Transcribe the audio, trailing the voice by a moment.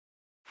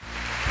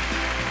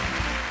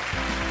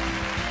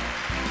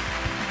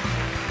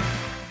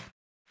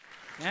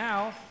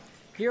Now,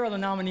 here are the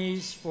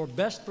nominees for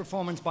Best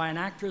Performance by an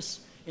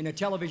Actress in a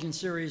Television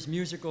Series,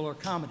 Musical, or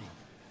Comedy.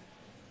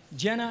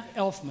 Jenna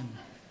Elfman,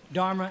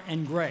 Dharma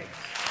and Grey.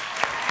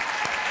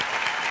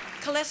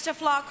 Callista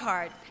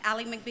Flockhart,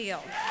 Ally McBeal.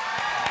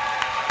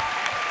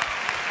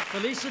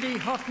 Felicity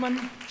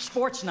Huffman,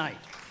 Sports Night.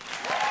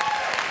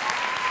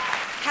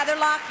 Heather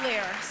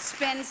Locklear,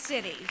 Spin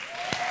City.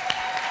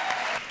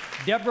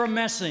 Deborah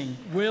Messing,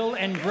 Will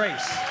and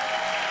Grace.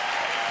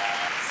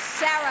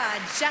 Sarah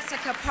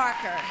Jessica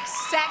Parker,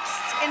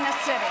 Sex in the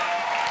City.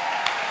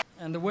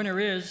 And the winner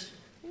is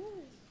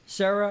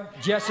Sarah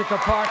Jessica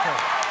Parker. Oh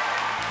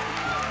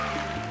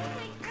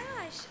my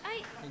gosh,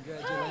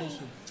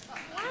 Congratulations.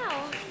 Hi.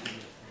 Wow,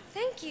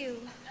 thank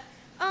you.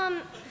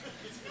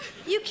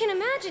 You can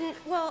imagine,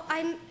 well,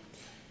 I'm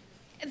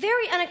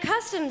very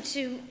unaccustomed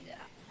to,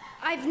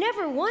 I've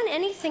never won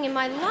anything in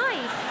my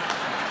life.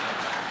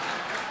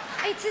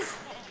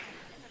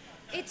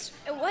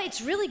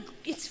 It's really,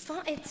 it's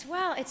fun,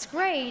 wow, it's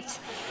great.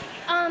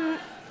 I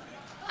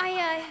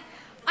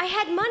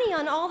had money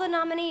on all the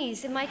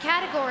nominees in my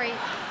category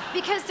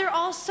because they're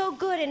all so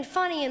good and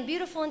funny and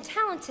beautiful and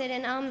talented,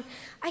 and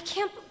I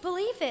can't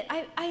believe it.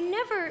 I'm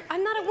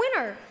not a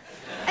winner.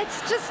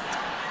 It's just,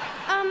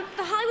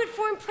 the Hollywood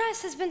Foreign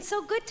Press has been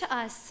so good to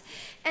us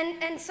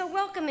and so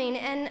welcoming,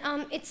 and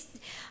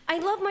I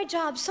love my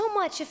job so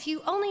much. If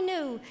you only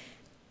knew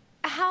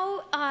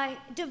how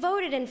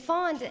devoted and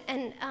fond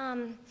and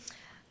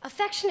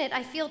affectionate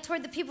I feel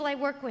toward the people I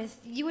work with,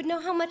 you would know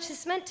how much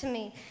this meant to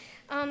me.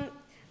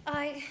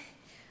 I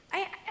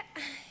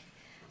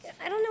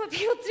don't know what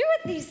people do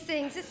with these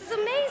things. This is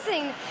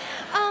amazing.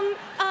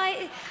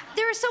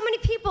 There are so many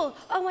people,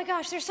 oh my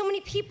gosh, there's so many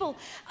people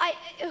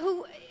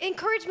who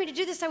encouraged me to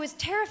do this. I was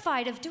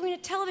terrified of doing a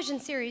television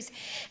series.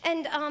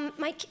 And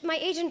my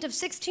agent of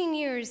 16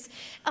 years,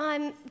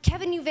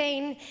 Kevin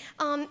Uvain,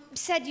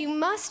 said, you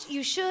must,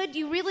 you should,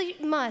 you really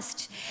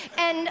must.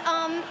 And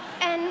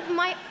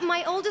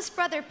my oldest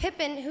brother,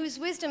 Pippin, whose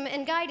wisdom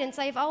and guidance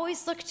I've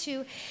always looked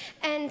to,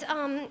 and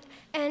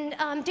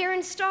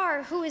Darren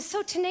Star, who is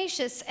so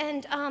tenacious,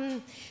 and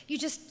you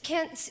just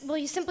can't, well,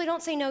 you simply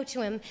don't say no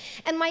to him.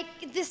 And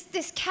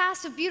this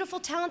cast of beautiful,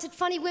 talented,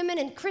 funny women,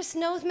 and Chris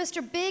knows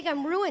Mr. Big,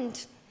 I'm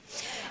ruined.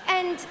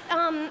 And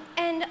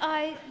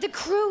the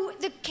crew,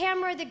 the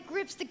camera, the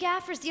grips, the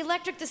gaffers, the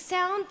electric, the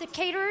sound, the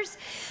caterers,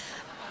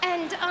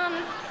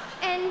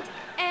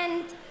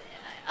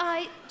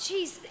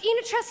 geez,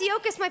 Ina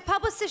Tresiokas, my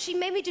publicist, she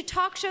made me do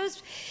talk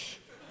shows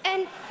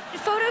and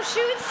photo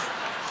shoots.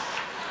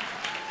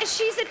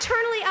 She's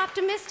eternally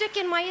optimistic,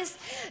 and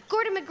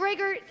Gordon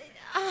McGregor,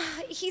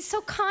 he's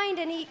so kind,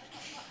 and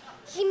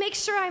he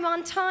makes sure I'm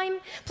on time.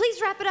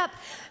 Please wrap it up.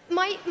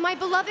 My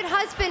beloved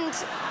husband,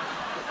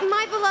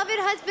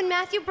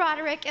 Matthew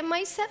Broderick, and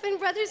my 7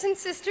 brothers and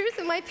sisters,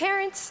 and my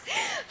parents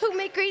who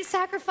make great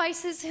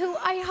sacrifices, who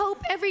I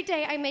hope every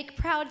day I make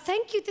proud.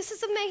 Thank you. This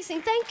is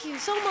amazing. Thank you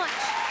so much.